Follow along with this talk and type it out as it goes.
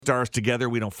Stars together.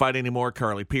 We Don't Fight Anymore.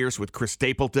 Carly Pierce with Chris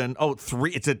Stapleton. Oh,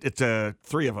 three. It's a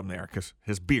three of them there because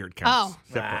his beard counts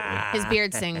separately. His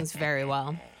beard sings very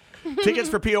well. Tickets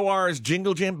for POR's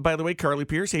Jingle Jam. By the way, Carly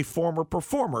Pierce, a former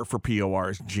performer for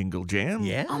POR's Jingle Jam.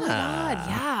 Yeah. Oh my God,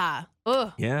 yeah.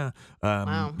 Ugh. Yeah.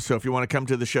 Wow. So if you want to come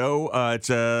to the show, it's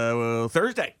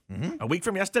Thursday, a week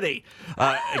from yesterday.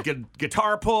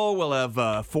 Guitar pull. We'll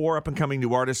have 4 up-and-coming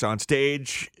new artists on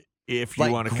stage. If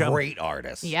you want to come. Great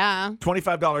artists. Yeah.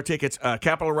 $25 tickets.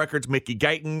 Capitol Records, Mickey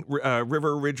Guyton.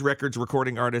 River Ridge Records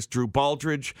recording artist Drew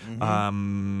Baldridge.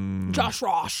 Josh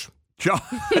Rosh.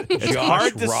 It's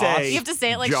hard to Ross. say. You have to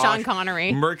say it like Josh- Sean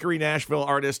Connery. Mercury Nashville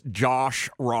artist Josh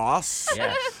Ross.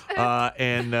 Yes.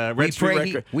 And Red We Street pray,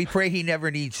 Records. we pray he never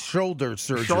needs shoulder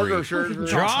surgery. Shoulder surgery.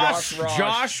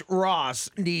 Josh Ross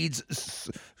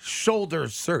needs shoulder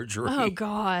surgery. Oh,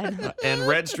 God. And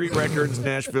Red Street Records,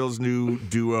 Nashville's new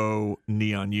duo,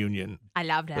 Neon Union. I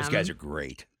loved him. Those guys are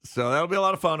great. So that'll be a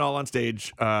lot of fun, all on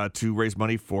stage to raise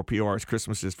money for POR's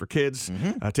Christmas is for Kids.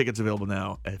 Tickets available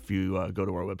now if you go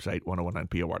to our website,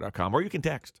 1019por.com, or you can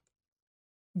text.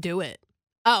 Do it.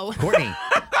 Oh. Courtney.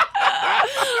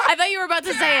 I thought you were about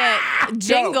to say it.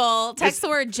 Jingle. Text the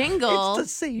word jingle.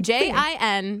 It's the same thing.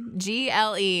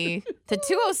 JINGLE to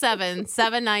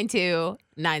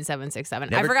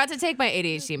 207-792-9767. I forgot to take my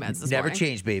ADHD meds this Never morning.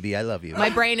 change, baby. I love you. My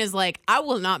brain is like, I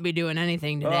will not be doing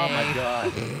anything today. Oh, my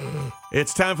God.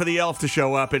 It's time for the elf to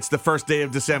show up. It's the first day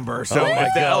of December. So Oh, my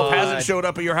if the elf God. hasn't showed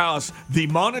up at your house, the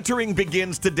monitoring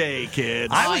begins today,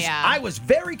 kids. I was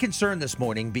very concerned this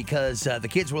morning because the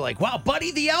kids were like, wow,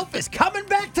 Buddy the Elf is coming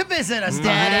back to visit us,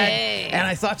 Dad. Buddy. And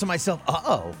I thought to myself,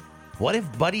 what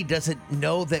if Buddy doesn't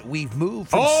know that we've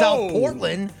moved from Oh. South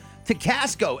Portland to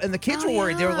Casco? And the kids were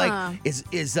worried. They were yeah. like,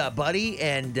 is Buddy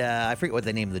and I forget what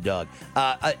the name of the dog,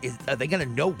 are they going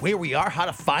to know where we are, how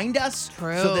to find us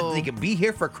so that they can be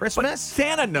here for Christmas?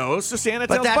 Santa knows, so Santa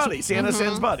But tells that's- Buddy. Santa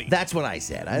sends Buddy. That's what I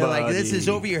said. I like, this is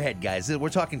Buddy. over your head, guys. We're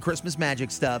talking Christmas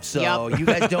magic stuff, so you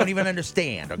guys don't even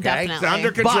understand, okay? Definitely. It's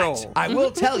under control. But I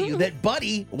will tell you that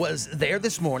Buddy was there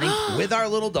this morning with our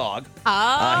little dog,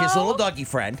 Oh. his little doggy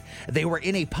friend. They were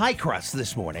in a pie crust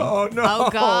this morning, Oh, no. Oh,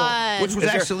 God. which was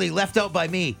actually left out by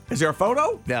me. Is there a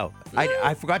photo? No,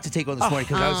 I forgot to take one this morning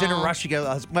because I was in a rush to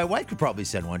go. My wife could probably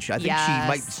send one. I think she Yes.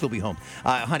 might still be home.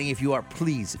 Honey, if you are,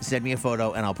 please send me a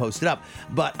photo and I'll post it up.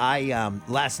 But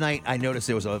last night I noticed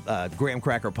there was a graham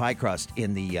cracker pie crust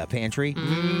in the pantry,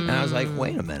 and I was like,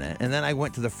 wait a minute. And then I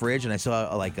went to the fridge and I saw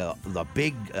a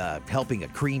big helping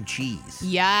of cream cheese.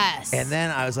 Yes. And then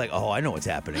I was like, oh, I know what's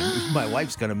happening. My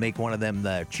wife's going to make one of them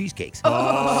cheesecakes.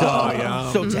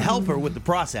 yeah. So to help her with the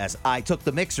process, I took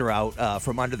the mixer out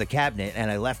from under the cabinet and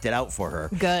I left it out for her.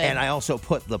 Good. And I also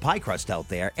put the pie crust out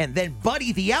there. And then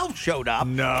Buddy the Elf showed up.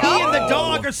 No. He and the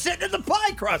dog are sitting in the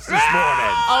pie crust this morning.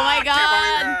 Oh, my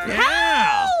God.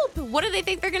 Yeah. Help! What do they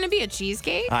think they're going to be? A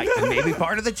cheesecake? Maybe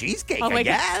part of the cheesecake, Oh, my I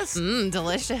God. guess.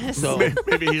 Delicious. So,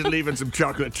 Maybe he's leaving some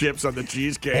chocolate chips on the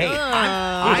cheesecake. hey,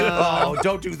 oh,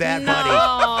 don't do that, no.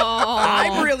 Buddy.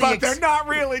 I'm really But they're not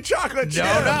really chocolate chips.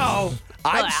 No.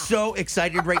 I'm Ugh. so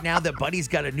excited right now that Buddy's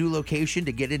got a new location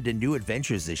to get into new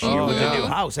adventures this year with a new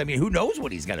house. I mean, who knows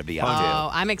what he's going to be up to? Oh,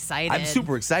 I'm excited. I'm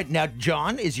super excited. Now,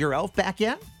 John, is your elf back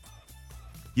yet?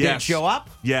 Did Yes. it show up?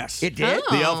 Yes. It did?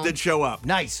 Oh. The elf did show up.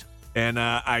 Nice. And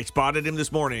I spotted him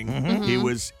this morning. He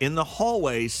was in the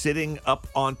hallway sitting up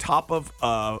on top of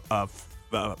a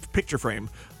picture frame,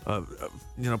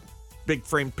 big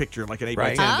frame picture, like an 8 by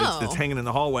Right. 10 Oh. that's hanging in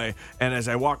the hallway. And as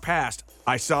I walked past,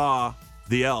 I saw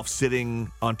the elf sitting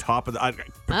on top of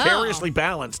precariously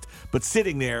balanced, but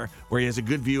sitting there where he has a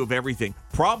good view of everything,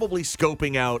 probably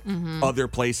scoping out other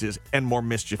places and more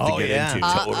mischief to Oh, get yeah. into.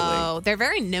 Uh-oh. They're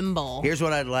very nimble. Here's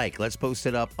what I'd like. Let's post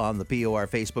it up on the POR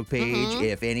Facebook page.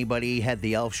 If anybody had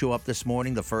the elf show up this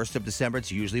morning, the 1st of December,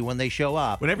 it's usually when they show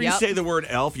up. Whenever you Yep. say the word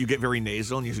elf, you get very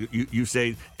nasal and you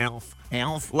say elf.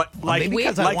 Elf? Like- Maybe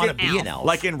because I like want to an be an elf.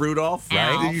 Like in Rudolph,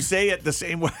 Elf. right? You say it the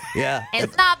same way. yeah.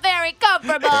 It's not very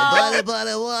comfortable.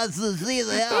 Buddy wants to see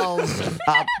the elves.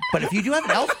 But if you do have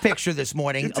an elf picture this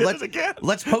morning, You did it again.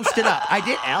 let's post it up. I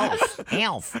did elf.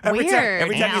 Elf. Every time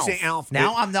you Elf. say elf.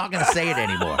 Now I'm not going to say it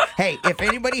anymore. Hey, if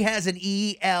anybody has an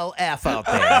ELF out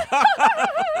there,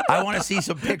 I want to see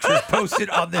some pictures posted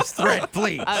on this thread,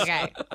 please. Okay.